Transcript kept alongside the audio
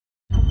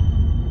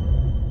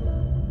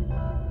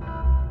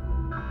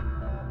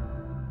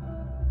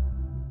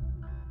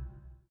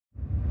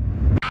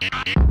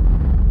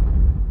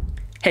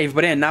Hey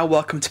everybody, and now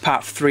welcome to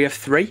part 3 of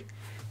 3.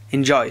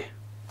 Enjoy.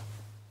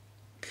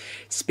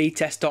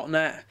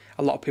 Speedtest.net.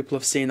 A lot of people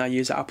have seen I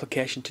use that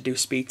application to do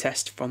speed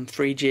test from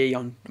 3G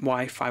on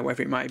Wi-Fi,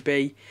 whatever it might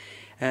be.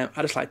 I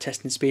just like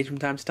testing speed from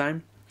time to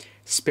time.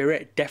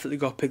 Spirit, definitely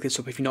go pick this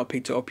up if you've not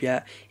picked it up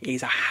yet. It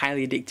is a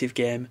highly addictive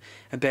game,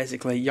 and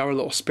basically you're a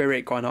little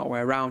spirit going all the way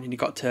around, and you've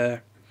got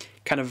to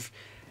kind of,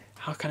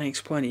 how can I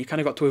explain it? You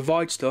kind of got to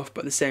avoid stuff,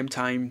 but at the same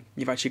time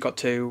you've actually got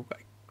to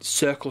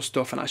circle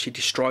stuff and actually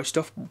destroy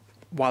stuff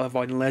while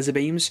avoiding laser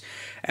beams.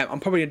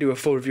 I'm probably going to do a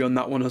full review on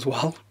that one as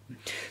well.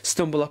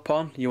 Stumble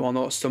Upon, you all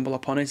know what Stumble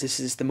Upon is. This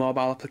is the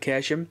mobile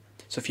application.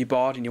 So if you're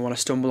bored and you want to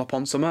stumble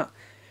upon something,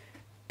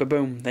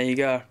 ba-boom, there you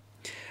go.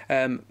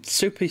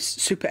 Super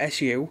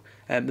SU,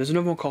 there's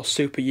another one called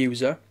Super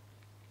User.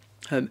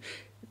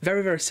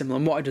 Very, very similar,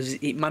 and what it does is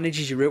it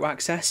manages your root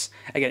access.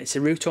 Again, it's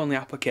a root only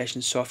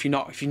application, so if you've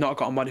not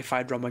got a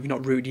modified ROM, or if you've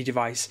not rooted your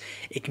device,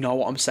 ignore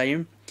what I'm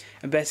saying.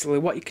 And basically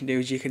what you can do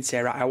is you can say,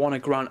 right, I want to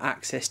grant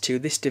access to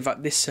this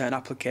certain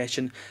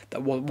application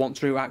that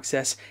wants root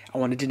access. I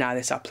want to deny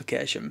this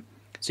application.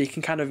 So you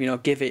can kind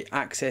of, give it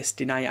access,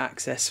 deny it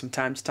access from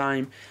time to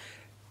time.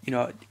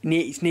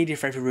 It's needed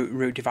for every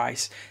root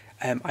device.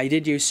 I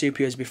did use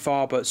Super User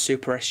before, but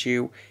Super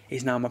SU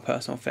is now my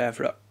personal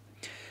favourite.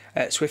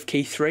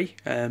 SwiftKey 3,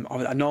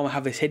 I normally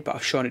have this hid, but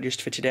I've shown it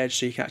just for today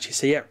so you can actually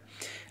see it.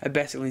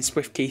 Basically in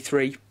SwiftKey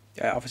 3,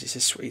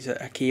 obviously it's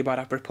a keyboard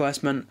app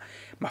replacement.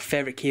 My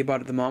favourite keyboard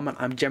at the moment,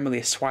 I'm generally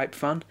a swipe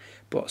fan,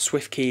 but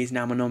SwiftKey is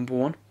now my number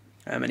one.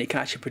 And it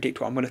can actually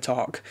predict what I'm going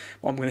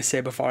to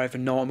say before I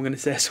even know what I'm going to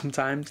say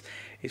sometimes.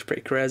 It's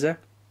pretty crazy.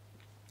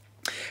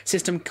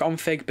 System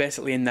config,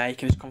 basically in there you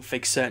can just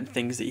config certain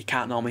things that you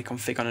can't normally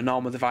config on a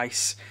normal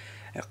device.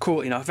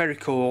 Cool, very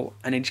cool,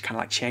 and then just kind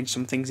of like change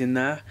some things in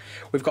there.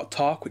 We've got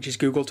Talk, which is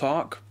Google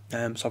Talk.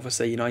 So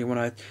obviously, you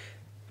want to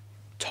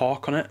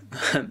talk on it.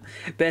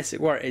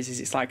 Basically, what it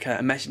is it's like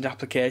a message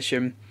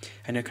application,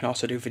 and you can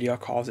also do video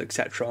calls,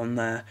 etc. on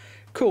there.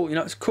 Cool,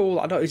 it's cool.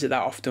 I don't use it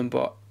that often,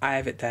 but I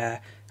have it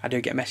there. I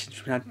do get messages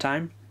from time to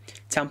time.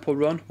 Temple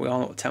Run, we all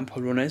know what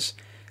Temple Run is.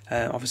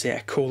 Obviously,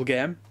 a cool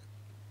game.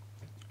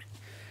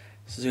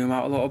 Zoom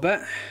out a little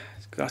bit.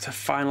 Let's go to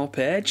final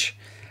page.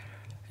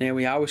 And here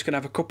we are. We're just going to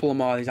have a couple of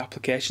more of these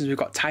applications. We've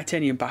got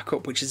Titanium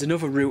Backup, which is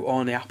another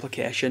root-only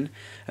application.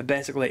 And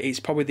basically, it's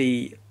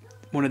probably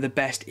one of the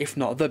best, if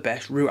not the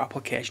best, root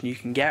application you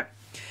can get.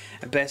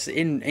 And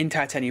basically, in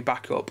Titanium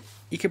Backup,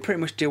 you can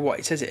pretty much do what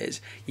it says it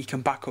is. You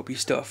can back up your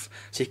stuff.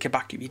 So you can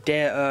back up your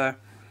data,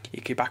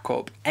 you can back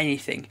up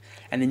anything,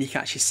 and then you can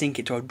actually sync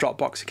it to a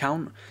Dropbox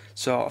account.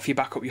 So if you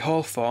back up your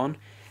whole phone,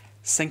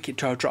 sync it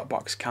to a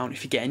Dropbox account.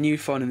 If you get a new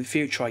phone in the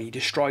future, or you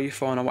destroy your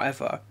phone or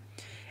whatever,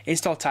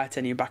 install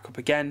Titanium Backup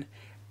again,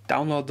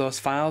 download those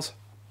files,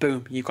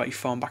 boom, you've got your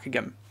phone back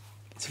again.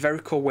 It's a very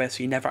cool way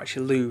so you never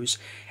actually lose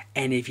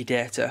any of your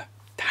data.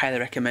 Highly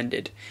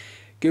recommended.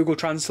 Google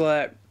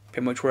Translate,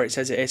 pretty much where it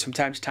says it is. From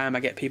time to time I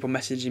get people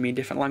messaging me in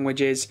different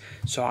languages,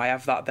 so I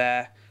have that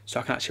there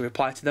so I can actually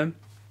reply to them.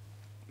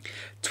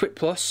 Twit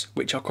Plus,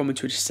 which I'll come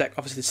into in just a sec,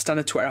 obviously the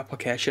standard Twitter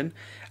application,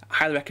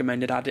 highly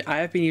recommended. I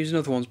have been using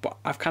other ones, but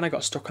I've kind of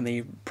got stuck on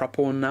the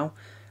proper one now.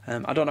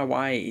 I don't know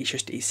why,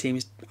 it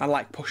seems I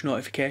like push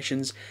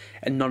notifications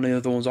and none of the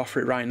other ones offer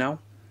it right now.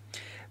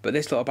 But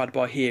this little bad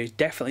boy here is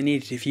definitely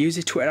needed. If you use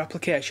the Twitter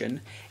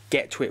application,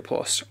 get Twit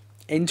Plus.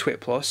 In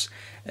Twit Plus,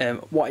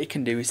 what you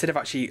can do, instead of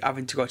actually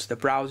having to go to the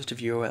browser to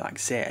view, like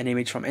say an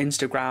image from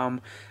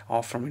Instagram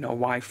or from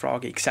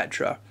YFrog,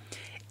 etc.,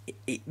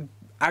 it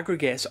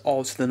aggregates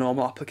all to the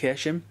normal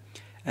application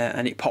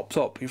and it pops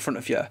up in front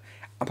of you.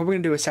 I'm probably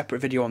going to do a separate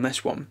video on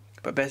this one.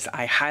 But basically,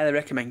 I highly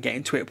recommend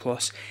getting Twit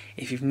Plus.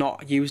 If you've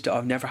not used it or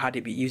have never had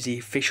it but use the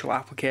official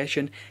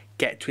application,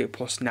 get Twit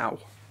Plus now.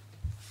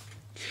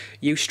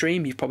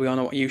 Ustream, you probably all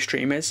know what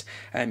Ustream is.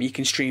 You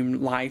can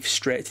stream live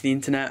straight to the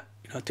internet,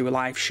 do a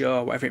live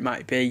show, whatever it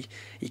might be.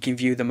 You can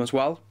view them as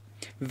well.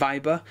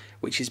 Viber,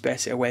 which is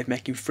basically a way of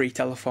making free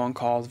telephone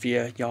calls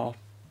via your,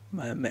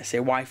 let's say,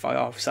 Wi-Fi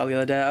or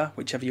cellular data,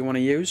 whichever you want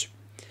to use.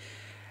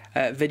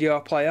 Video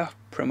player,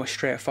 pretty much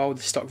straightforward,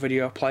 the stock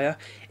video player.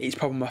 It's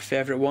probably my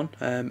favourite one.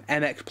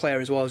 MX player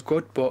as well is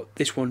good, but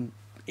this one,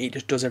 it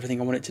just does everything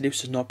I want it to do,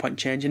 so there's no point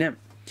changing it.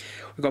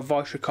 We've got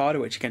voice recorder,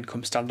 which again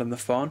comes standard on the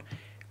phone.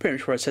 Pretty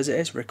much where it says it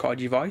is, record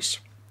your voice.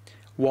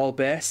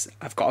 Wallbase,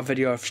 I've got a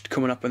video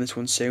coming up on this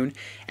one soon.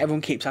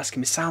 Everyone keeps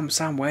asking me,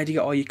 Sam, where do you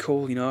get all your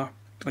cool, all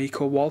your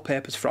cool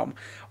wallpapers from?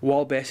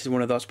 Wallbase is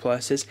one of those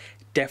places.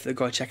 Definitely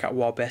go check out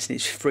Wallbase, and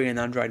it's free in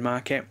the Android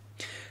market.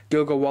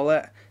 Google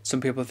Wallet,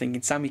 some people are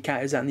thinking, Sam, you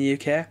can't use that in the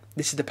UK.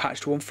 This is the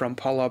patched one from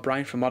Paul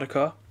O'Brien from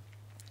Modico.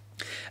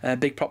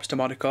 Big props to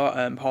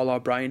Modico, Paul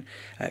O'Brien.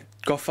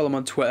 Go follow him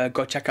on Twitter,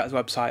 go check out his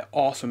website.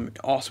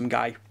 Awesome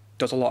guy,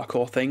 does a lot of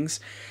cool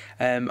things.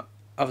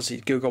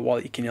 Obviously Google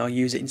Wallet, you can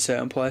use it in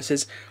certain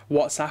places.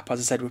 WhatsApp, as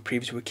I said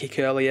previously with Kick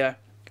earlier,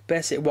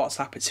 basically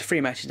WhatsApp, it's a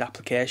free message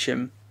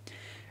application,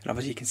 and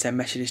obviously you can send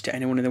messages to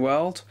anyone in the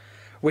world.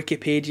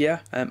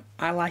 Wikipedia,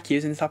 I like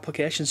using this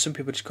application. Some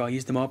people just go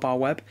use the mobile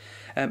web.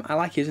 I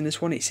like using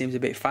this one. It seems a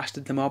bit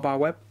faster than the mobile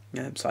web.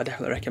 so I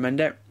definitely recommend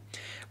it.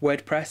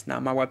 WordPress, now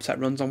my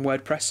website runs on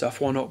WordPress, so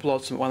if I want to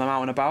upload something while I'm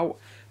out and about,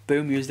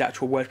 boom, use the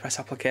actual WordPress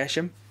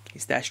application,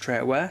 it's there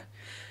straight away.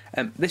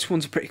 This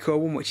one's a pretty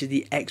cool one, which is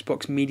the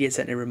Xbox Media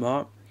Center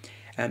remote.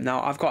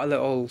 Now I've got a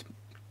little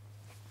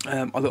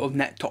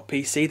net-top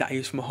PC that I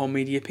use for my home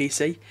media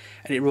PC,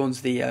 and it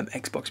runs the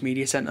Xbox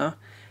Media Center,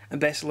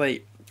 and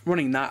basically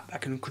running that, I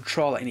can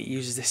control it, and it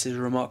uses this as a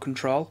remote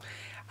control.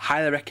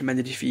 Highly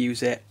recommended if you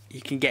use it.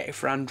 You can get it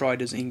for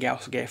Android, and you can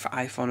also get it for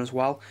iPhone as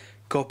well.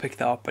 Go pick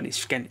that up, and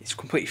it's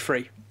completely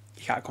free.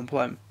 You can't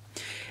complain.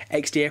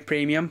 XDA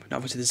Premium,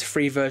 obviously there's a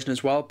free version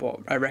as well, but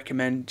I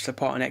recommend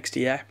supporting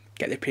XDA.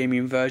 Get the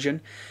premium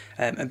version,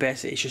 and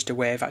basically it's just a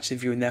way of actually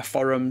viewing their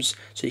forums,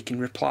 so you can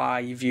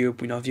reply, view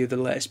the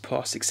latest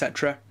posts,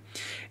 etc.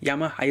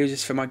 Yammer, I use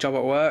this for my job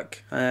at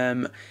work.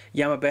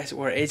 Yammer, basically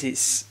what it is,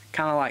 it's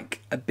kind of like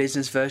a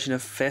business version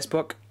of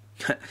Facebook.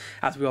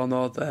 As we all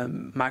know,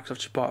 Microsoft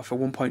just bought it for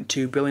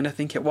 1.2 billion, I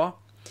think it was.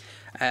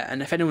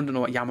 And if anyone don't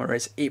know what Yammer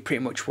is, it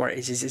pretty much what it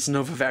is it's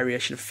another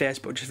variation of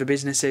Facebook just for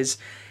businesses.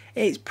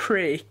 It's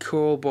pretty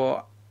cool,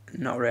 but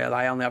not really.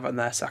 I only have it on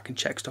there so I can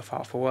check stuff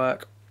out for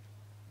work.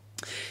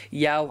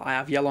 Yell, I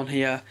have Yell on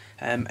here.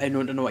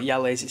 Anyone don't know what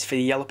Yell is, it's for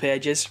the Yellow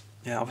Pages.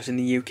 Obviously in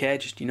the UK,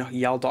 just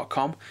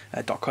yell.com,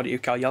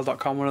 .co.uk,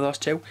 yell.com, one of those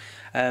two.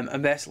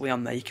 And basically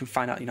on there you can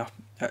find out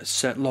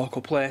certain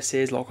local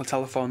places, local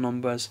telephone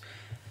numbers.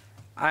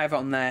 I have it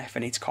on there if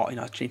I need to call,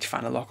 if you need to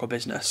find a local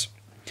business.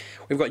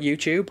 We've got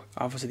YouTube,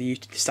 obviously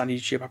the standard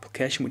YouTube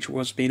application, which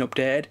was being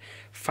updated.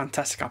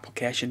 Fantastic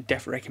application,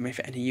 definitely recommend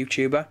for any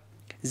YouTuber.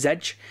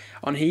 Zedge,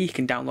 on here you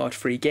can download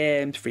free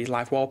games, free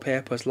live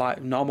wallpapers,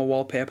 like normal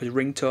wallpapers,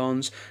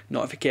 ringtones,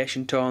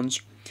 notification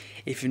tones.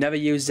 If you've never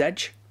used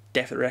Zedge,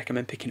 definitely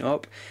recommend picking it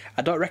up.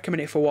 I don't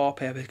recommend it for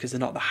wallpapers because they're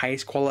not the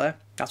highest quality.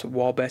 That's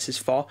what Wallbase is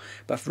for.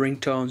 But for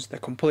ringtones, they're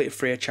completely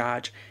free of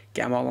charge.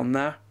 Get them all on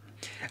there.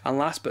 And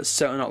last but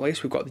certainly not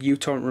least, we've got the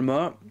uTorrent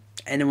remote.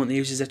 Anyone that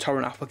uses a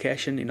torrent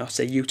application,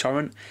 say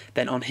uTorrent,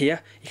 then on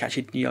here you can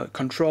actually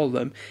control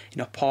them,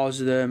 pause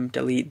them,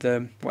 delete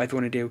them, whatever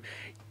you want to do.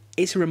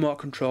 It's a remote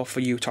control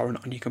for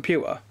uTorrent on your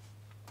computer.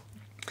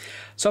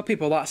 So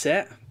people, that's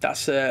it.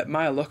 That's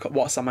my look at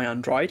what's on my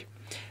Android.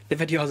 The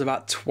video is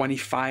about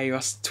 25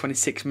 or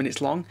 26 minutes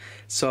long,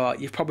 so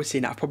you've probably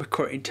seen that. I've probably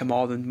cut it into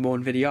more than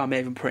one video. I may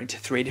even put it into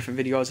 3 different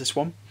videos, this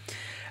one.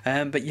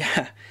 But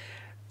yeah,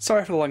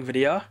 sorry for the long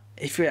video.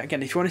 If you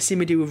want to see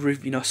me do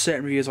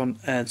certain reviews on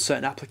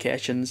certain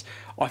applications,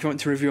 or if you want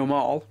to review them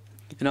all,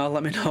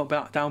 let me know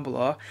about down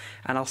below,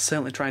 and I'll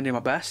certainly try and do my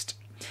best.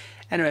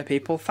 Anyway,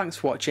 people, thanks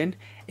for watching.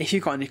 If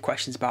you've got any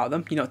questions about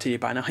them, you know what to do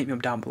by now, hit me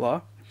up down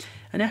below.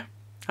 And yeah,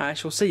 I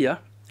shall see you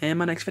in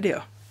my next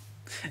video.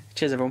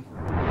 Cheers,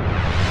 everyone.